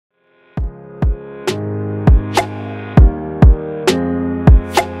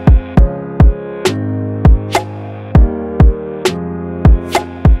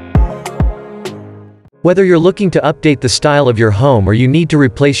Whether you're looking to update the style of your home or you need to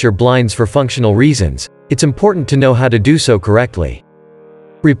replace your blinds for functional reasons, it's important to know how to do so correctly.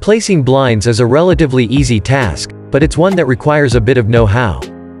 Replacing blinds is a relatively easy task, but it's one that requires a bit of know-how.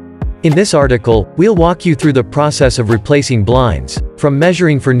 In this article, we'll walk you through the process of replacing blinds, from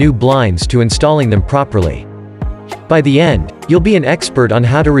measuring for new blinds to installing them properly. By the end, you'll be an expert on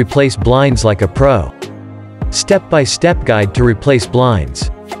how to replace blinds like a pro. Step-by-step guide to replace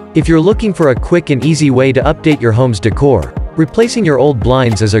blinds. If you're looking for a quick and easy way to update your home's decor, replacing your old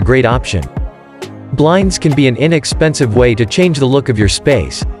blinds is a great option. Blinds can be an inexpensive way to change the look of your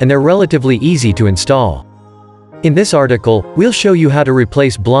space, and they're relatively easy to install. In this article, we'll show you how to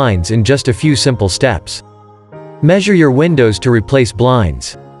replace blinds in just a few simple steps. Measure your windows to replace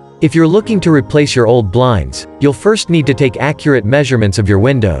blinds. If you're looking to replace your old blinds, you'll first need to take accurate measurements of your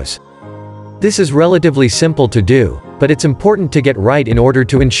windows. This is relatively simple to do, but it's important to get right in order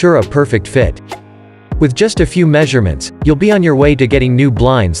to ensure a perfect fit. With just a few measurements, you'll be on your way to getting new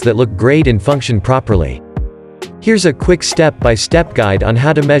blinds that look great and function properly. Here's a quick step-by-step guide on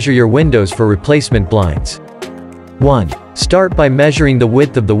how to measure your windows for replacement blinds. 1. Start by measuring the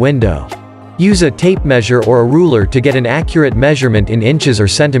width of the window. Use a tape measure or a ruler to get an accurate measurement in inches or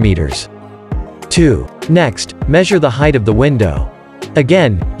centimeters. 2. Next, measure the height of the window.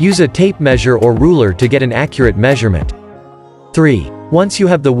 Again, use a tape measure or ruler to get an accurate measurement. 3. Once you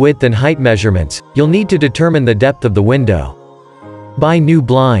have the width and height measurements, you'll need to determine the depth of the window. Buy new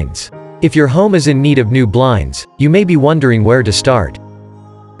blinds. If your home is in need of new blinds, you may be wondering where to start.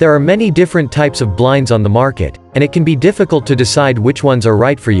 There are many different types of blinds on the market, and it can be difficult to decide which ones are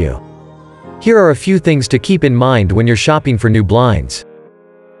right for you. Here are a few things to keep in mind when you're shopping for new blinds.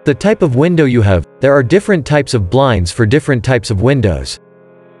 The type of window you have. There are different types of blinds for different types of windows.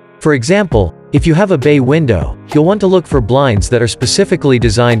 For example, if you have a bay window, you'll want to look for blinds that are specifically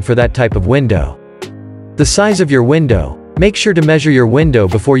designed for that type of window. The size of your window. Make sure to measure your window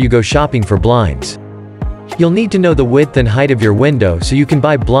before you go shopping for blinds. You'll need to know the width and height of your window so you can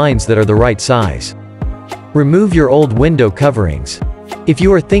buy blinds that are the right size. Remove your old window coverings. If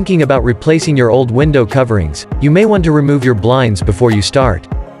you are thinking about replacing your old window coverings, you may want to remove your blinds before you start.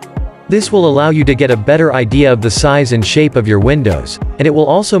 This will allow you to get a better idea of the size and shape of your windows, and it will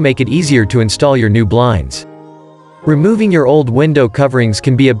also make it easier to install your new blinds. Removing your old window coverings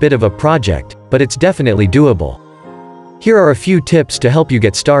can be a bit of a project, but it's definitely doable. Here are a few tips to help you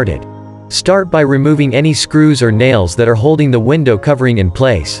get started. Start by removing any screws or nails that are holding the window covering in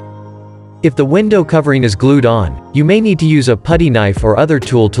place. If the window covering is glued on, you may need to use a putty knife or other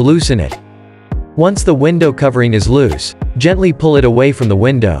tool to loosen it. Once the window covering is loose, gently pull it away from the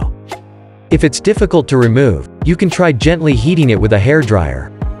window. If it's difficult to remove, you can try gently heating it with a hairdryer.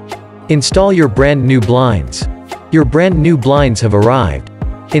 Install your brand new blinds. Your brand new blinds have arrived.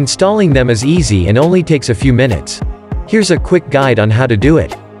 Installing them is easy and only takes a few minutes. Here's a quick guide on how to do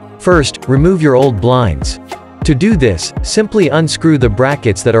it. First, remove your old blinds. To do this, simply unscrew the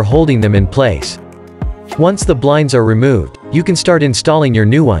brackets that are holding them in place. Once the blinds are removed, you can start installing your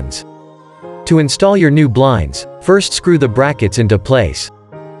new ones. To install your new blinds, first screw the brackets into place.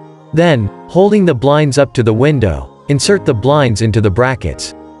 Then, holding the blinds up to the window, insert the blinds into the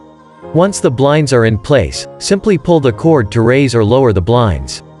brackets. Once the blinds are in place, simply pull the cord to raise or lower the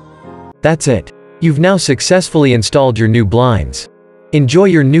blinds. That's it. You've now successfully installed your new blinds. Enjoy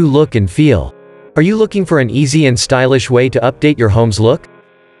your new look and feel. Are you looking for an easy and stylish way to update your home's look?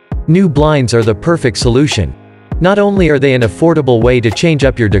 New blinds are the perfect solution. Not only are they an affordable way to change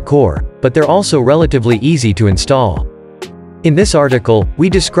up your decor, but they're also relatively easy to install. In this article,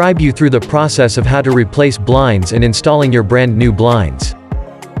 we describe you through the process of how to replace blinds and installing your brand new blinds.